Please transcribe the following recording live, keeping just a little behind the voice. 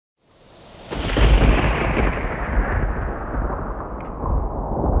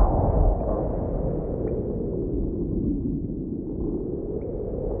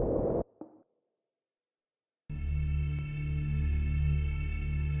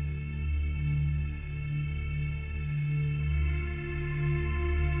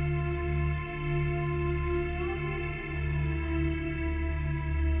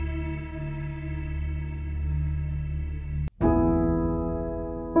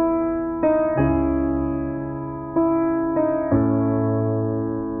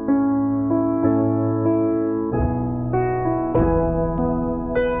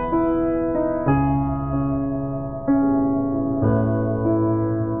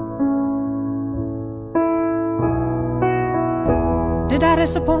Did I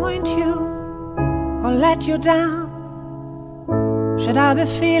disappoint you or let you down? Should I be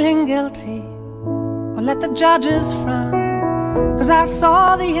feeling guilty or let the judges frown? 'Cause I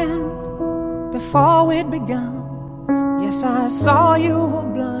saw the end before we'd begun. Yes, I saw you were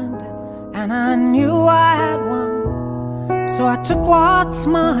blinded and I knew I had won. So I took what's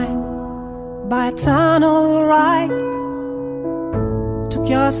mine by eternal right, took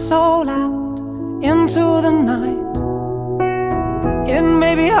your soul out into the night. It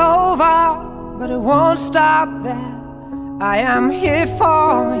may be over, but it won't stop there. I am here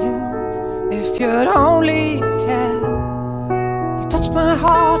for you if you'd only care. You touched my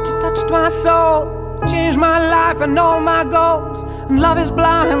heart, you touched my soul, you changed my life and all my goals. And love is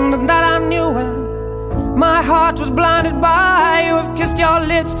blind, and that I knew when my heart was blinded by you. Have kissed your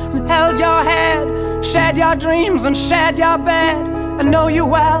lips and held your head, shared your dreams and shared your bed. I know you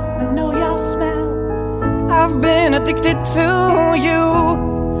well, I know your smell, I've been addicted to you.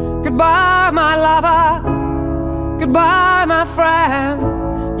 Goodbye, my lover, goodbye, my friend.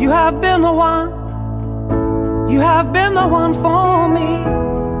 You have been the one, you have been the one for me.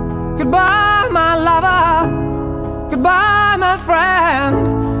 Goodbye, my lover, goodbye, my friend.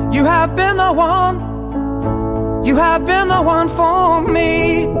 You have been the one, you have been the one for me.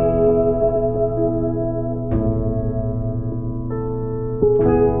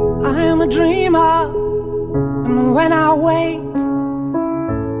 I am a dreamer, and when I wake,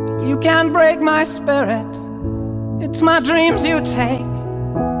 you can't break my spirit. It's my dreams you take.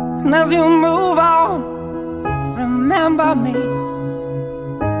 And as you move on, remember me,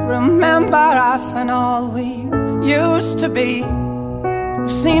 remember us and all we used to be.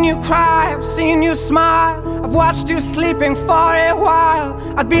 I've seen you cry, I've seen you smile, I've watched you sleeping for a while.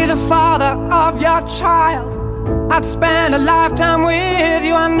 I'd be the father of your child, I'd spend a lifetime with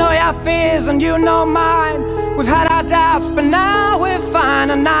you. I know your fears and you know mine. We've had our doubts, but now we're fine.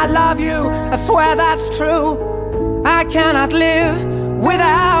 And I love you, I swear that's true. I cannot live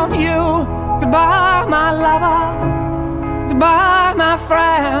without you. Goodbye, my lover, goodbye, my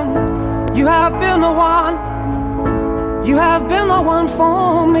friend. You have been the one, you have been the one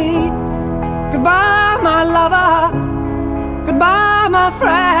for me. Goodbye, my lover, goodbye, my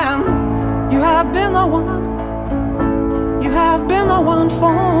friend. You have been the one, you have been the one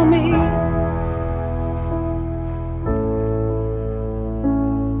for me.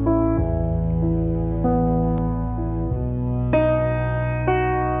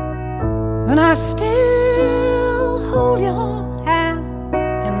 And I still hold your hand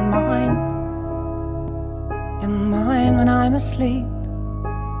in mine when I'm asleep.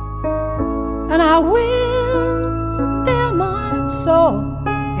 And I will bare my soul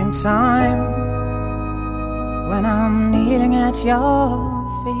in time when I'm kneeling at your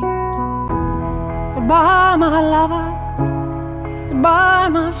feet. Goodbye, my lover, goodbye,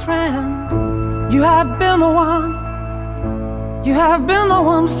 my friend. You have been the one, you have been the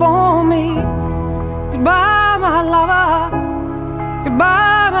one for me. Goodbye, my lover,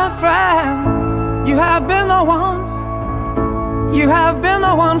 goodbye, my friend. You have been the one, you have been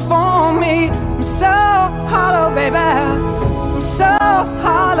the one for me. I'm so hollow, baby, I'm so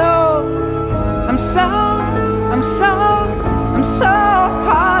hollow. I'm so